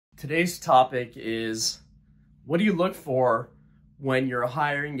Today's topic is, what do you look for when you're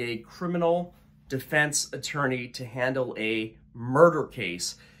hiring a criminal defense attorney to handle a murder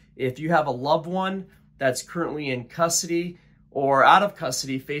case? If you have a loved one that's currently in custody or out of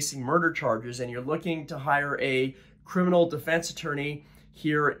custody facing murder charges and you're looking to hire a criminal defense attorney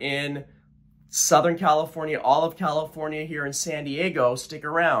here in Southern California, all of California, here in San Diego, stick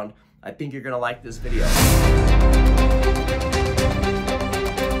around. I think you're going to like this video.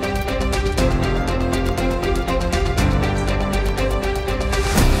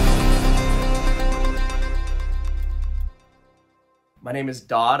 My name is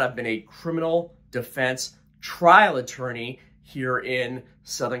Dod. I've been a criminal defense trial attorney here in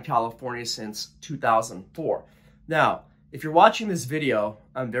Southern California since 2004. Now, if you're watching this video,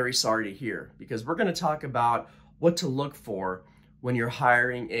 I'm very sorry to hear, because we're going to talk about what to look for when you're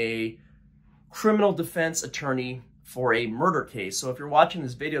hiring a criminal defense attorney for a murder case. So if you're watching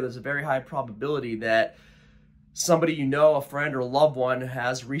this video, there's a very high probability that somebody you know, a friend or a loved one,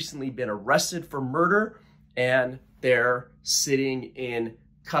 has recently been arrested for murder and they're sitting in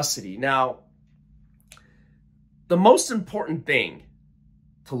custody. Now, the most important thing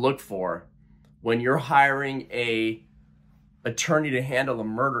to look for when you're hiring a attorney to handle a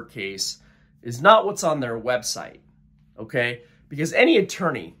murder case is not what's on their website, okay? Because any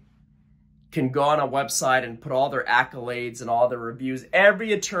attorney can go on a website and put all their accolades and all their reviews.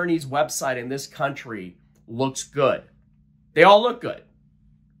 Every attorney's website in this country looks good. They all look good,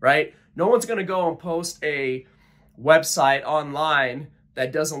 right? No one's gonna go and post a website online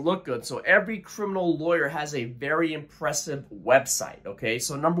that doesn't look good. So every criminal lawyer has a very impressive website, okay?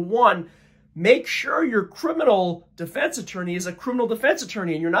 So number one, make sure your criminal defense attorney is a criminal defense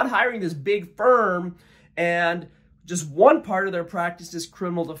attorney and you're not hiring this big firm and just one part of their practice is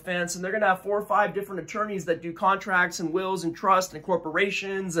criminal defense and they're going to have 4 or 5 different attorneys that do contracts and wills and trust and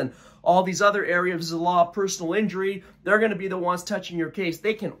corporations and all these other areas of the law, personal injury. They're going to be the ones touching your case.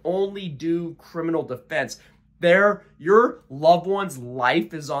 They can only do criminal defense. Your loved one's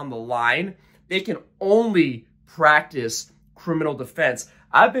life is on the line. They can only practice criminal defense.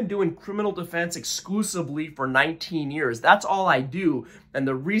 I've been doing criminal defense exclusively for 19 years. That's all I do. And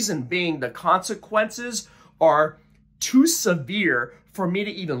the reason being, the consequences are too severe for me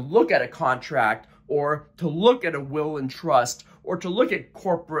to even look at a contract or to look at a will and trust or to look at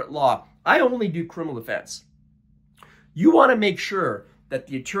corporate law. I only do criminal defense. You want to make sure that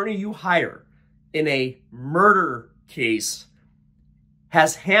the attorney you hire in a murder case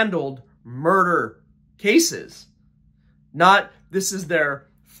has handled murder cases. Not this is their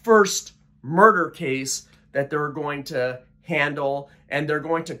first murder case that they're going to handle and they're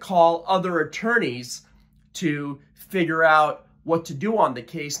going to call other attorneys to figure out what to do on the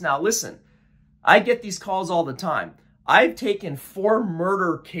case. Now listen, I get these calls all the time. I've taken 4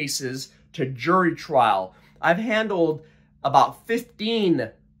 murder cases to jury trial. I've handled about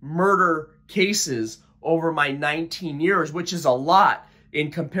 15 murder cases over my 19 years, which is a lot in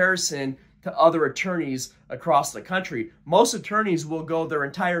comparison to other attorneys across the country. Most attorneys will go their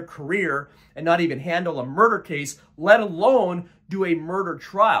entire career and not even handle a murder case, let alone do a murder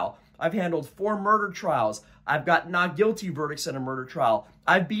trial. I've handled 4 murder trials. I've got not guilty verdicts in a murder trial.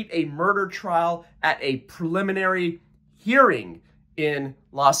 I beat a murder trial at a preliminary hearing in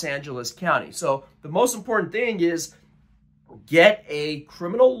Los Angeles County. So the most important thing is get a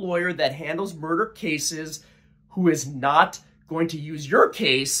criminal lawyer that handles murder cases who is not going to use your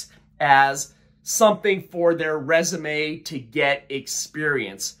case as something for their resume to get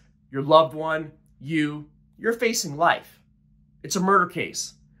experience. Your loved one, you're facing life. It's a murder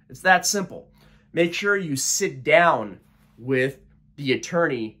case. It's that simple. Make sure you sit down with the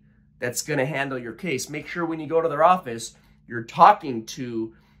attorney that's going to handle your case. Make sure when you go to their office, you're talking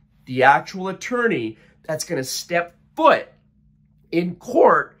to the actual attorney that's going to step foot in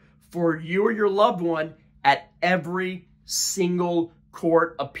court for you or your loved one at every single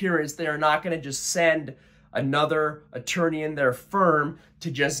court appearance. They are not going to just send another attorney in their firm to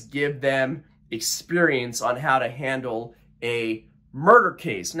just give them experience on how to handle a murder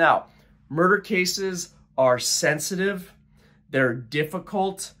case. Now, murder cases are sensitive. They're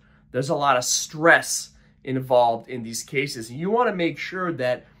difficult. There's a lot of stress involved in these cases. And you want to make sure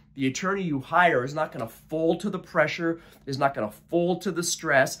that the attorney you hire is not going to fold to the pressure, is not going to fold to the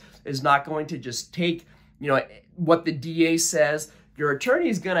stress, is not going to just take, what the DA says. Your attorney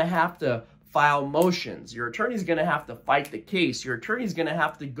is going to have to file motions. Your attorney is going to have to fight the case. Your attorney is going to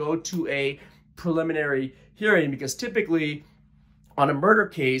have to go to a preliminary hearing, because typically on a murder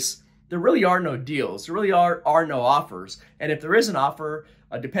case, there really are no deals. There really are no offers. And if there is an offer,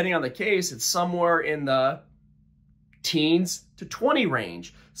 depending on the case, it's somewhere in the teens to 20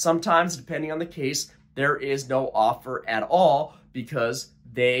 range. Sometimes, depending on the case, there is no offer at all because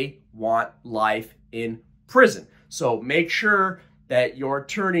they want life in prison. So make sure that your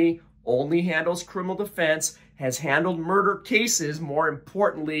attorney only handles criminal defense, has handled murder cases, more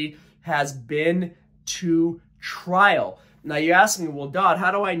importantly, has been to trial. Now you ask me, well, Dod,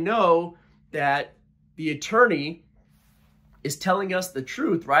 how do I know that the attorney is telling us the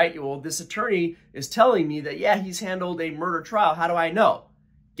truth, right? Well, this attorney is telling me that, yeah, he's handled a murder trial. How do I know?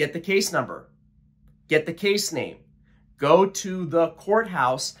 Get the case number. Get the case name. Go to the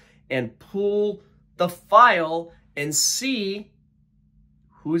courthouse and pull the file and see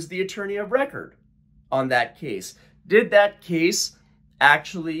who's the attorney of record on that case. Did that case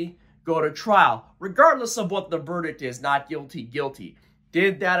actually go to trial? Regardless of what the verdict is, not guilty, guilty.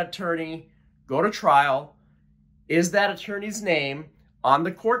 Did that attorney go to trial? Is that attorney's name on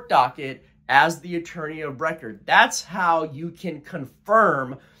the court docket as the attorney of record? That's how you can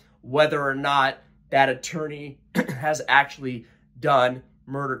confirm whether or not that attorney has actually done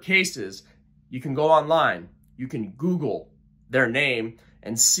murder cases. You can go online, you can Google their name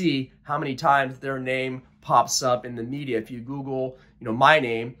and see how many times their name pops up in the media. If you Google, my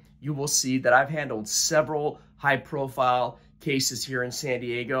name, you will see that I've handled several high-profile cases here in San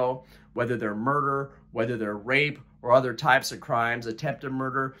Diego, whether they're murder, whether they're rape, or other types of crimes, attempted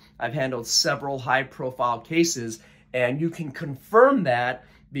murder. I've handled several high-profile cases, and you can confirm that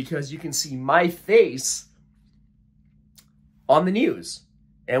because you can see my face on the news.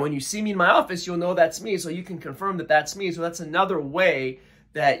 And when you see me in my office, you'll know that's me, so you can confirm that that's me. So that's another way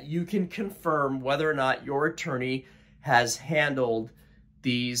that you can confirm whether or not your attorney has handled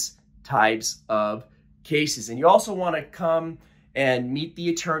these types of cases. And you also want to come and meet the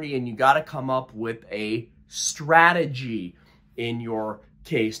attorney, and you got to come up with a strategy in your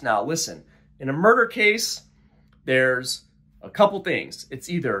case. Now, listen, in a murder case, there's a couple things. It's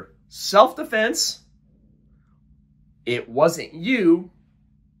either self-defense, it wasn't you,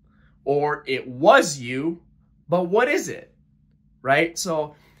 or it was you, but what is it, right?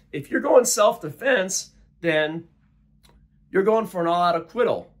 So if you're going self-defense, then you're going for an all-out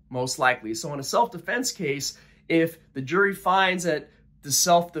acquittal, most likely. So in a self-defense case, if the jury finds that the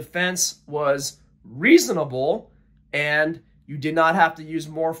self-defense was reasonable and you did not have to use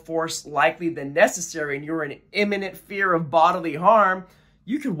more force likely than necessary and you're in imminent fear of bodily harm,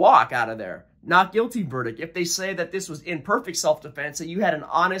 you could walk out of there. Not guilty verdict. If they say that this was imperfect self-defense, that you had an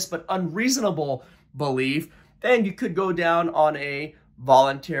honest but unreasonable belief, then you could go down on a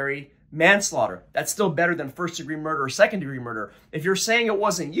voluntary manslaughter. That's still better than first-degree murder or second-degree murder. If you're saying it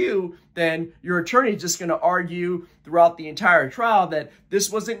wasn't you, then your attorney is just going to argue throughout the entire trial that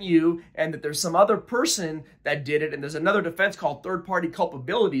this wasn't you and that there's some other person that did it, and there's another defense called third-party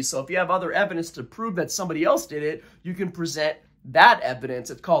culpability. So if you have other evidence to prove that somebody else did it, you can present that evidence.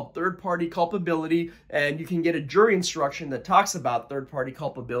 It's called third-party culpability, and you can get a jury instruction that talks about third-party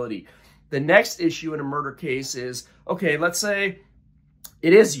culpability. The next issue in a murder case is, okay, let's say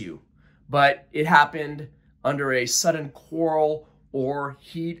it is you, but it happened under a sudden quarrel or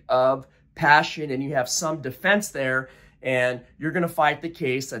heat of passion, and you have some defense there, and you're going to fight the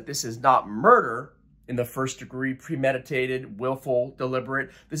case that this is not murder in the first degree, premeditated, willful,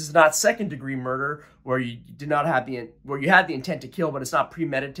 deliberate. This is not second degree murder where you had the intent to kill, but it's not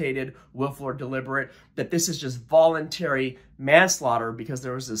premeditated, willful, or deliberate. That this is just voluntary manslaughter because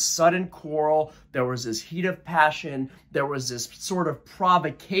there was this sudden quarrel, there was this heat of passion, there was this sort of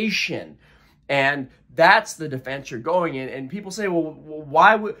provocation. And that's the defense you're going in. And people say, well,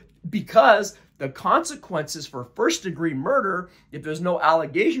 why would, because the consequences for first-degree murder, if there's no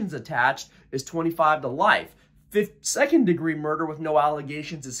allegations attached, is 25 to life. Second-degree murder with no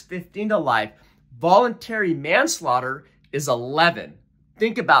allegations is 15 to life. Voluntary manslaughter is 11.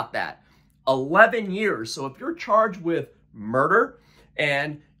 Think about that. 11 years. So if you're charged with murder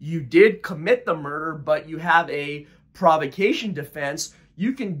and you did commit the murder, but you have a provocation defense,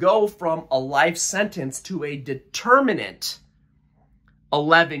 you can go from a life sentence to a determinate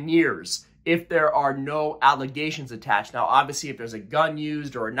 11 years. If there are no allegations attached. Now, obviously, if there's a gun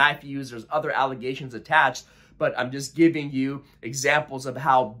used or a knife used, there's other allegations attached, but I'm just giving you examples of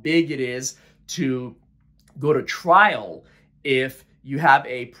how big it is to go to trial if you have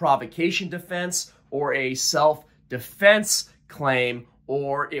a provocation defense or a self-defense claim,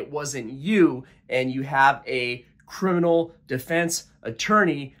 or it wasn't you, and you have a criminal defense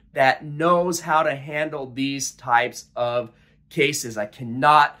attorney that knows how to handle these types of cases. I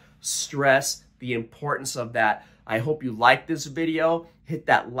cannot stress the importance of that. I hope you like this video. Hit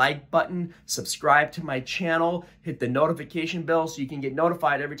that like button, subscribe to my channel, hit the notification bell so you can get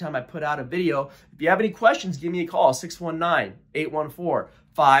notified every time I put out a video. If you have any questions, give me a call,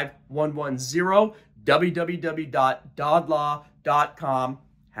 619-814-5110, www.dodlaw.com.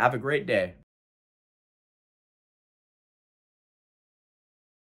 Have a great day.